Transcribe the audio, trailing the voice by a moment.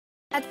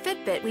At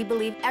Fitbit, we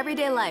believe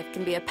everyday life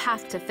can be a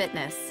path to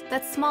fitness,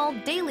 that small,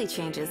 daily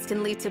changes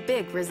can lead to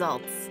big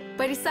results.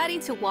 By deciding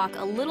to walk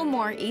a little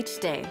more each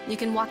day, you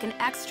can walk an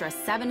extra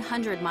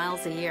 700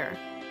 miles a year.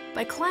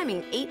 By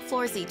climbing 8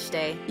 floors each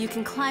day, you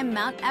can climb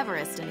Mount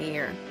Everest in a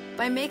year.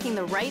 By making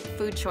the right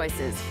food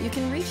choices, you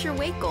can reach your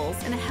weight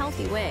goals in a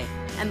healthy way.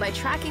 And by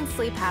tracking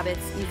sleep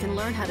habits, you can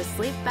learn how to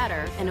sleep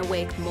better and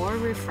awake more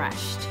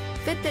refreshed.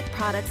 Fitbit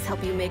products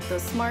help you make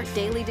those smart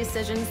daily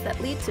decisions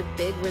that lead to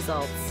big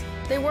results.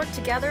 They work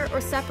together or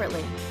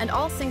separately, and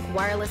all sync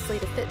wirelessly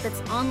to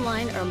Fitbit's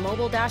online or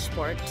mobile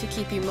dashboard to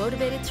keep you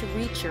motivated to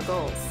reach your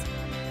goals.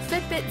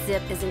 Fitbit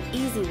Zip is an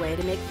easy way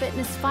to make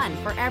fitness fun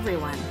for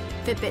everyone.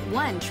 Fitbit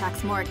One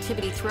tracks more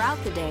activity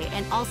throughout the day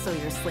and also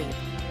your sleep.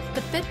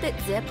 The Fitbit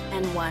Zip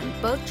and One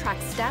both track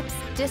steps,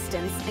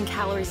 distance, and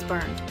calories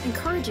burned,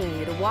 encouraging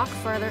you to walk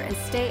further and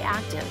stay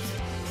active.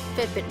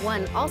 Fitbit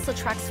One also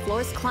tracks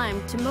floors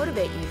climbed to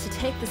motivate you to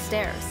take the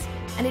stairs.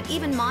 And it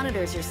even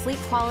monitors your sleep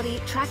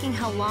quality, tracking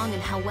how long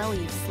and how well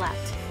you've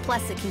slept.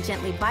 Plus, it can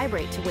gently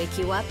vibrate to wake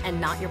you up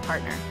and not your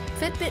partner.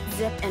 Fitbit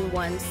Zip and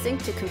One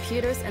sync to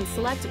computers and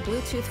select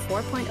Bluetooth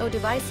 4.0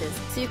 devices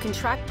so you can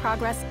track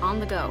progress on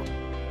the go.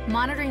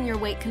 Monitoring your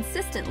weight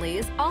consistently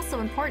is also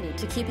important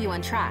to keep you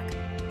on track.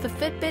 The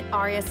Fitbit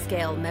Aria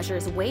scale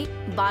measures weight,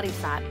 body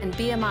fat, and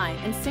BMI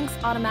and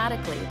syncs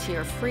automatically to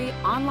your free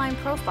online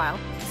profile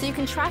so you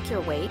can track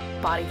your weight,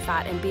 body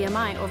fat, and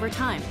BMI over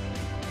time.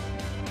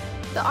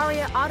 The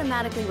Aria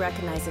automatically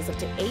recognizes up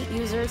to 8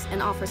 users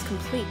and offers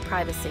complete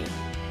privacy.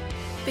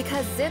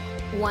 Because Zip,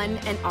 One,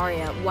 and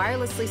Aria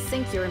wirelessly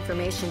sync your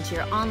information to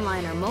your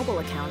online or mobile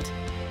account,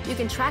 you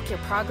can track your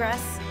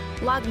progress,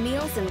 log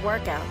meals and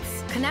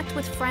workouts, connect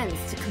with friends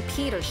to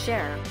compete or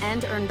share,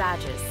 and earn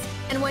badges.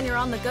 And when you're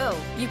on the go,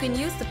 you can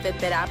use the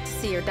Fitbit app to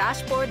see your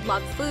dashboard,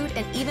 log food,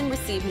 and even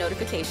receive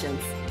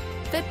notifications.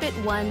 Fitbit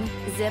One,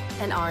 Zip,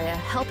 and Aria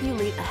help you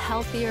lead a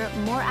healthier,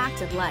 more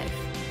active life.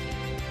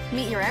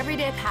 Meet your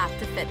everyday path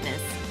to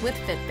fitness with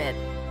Fitbit.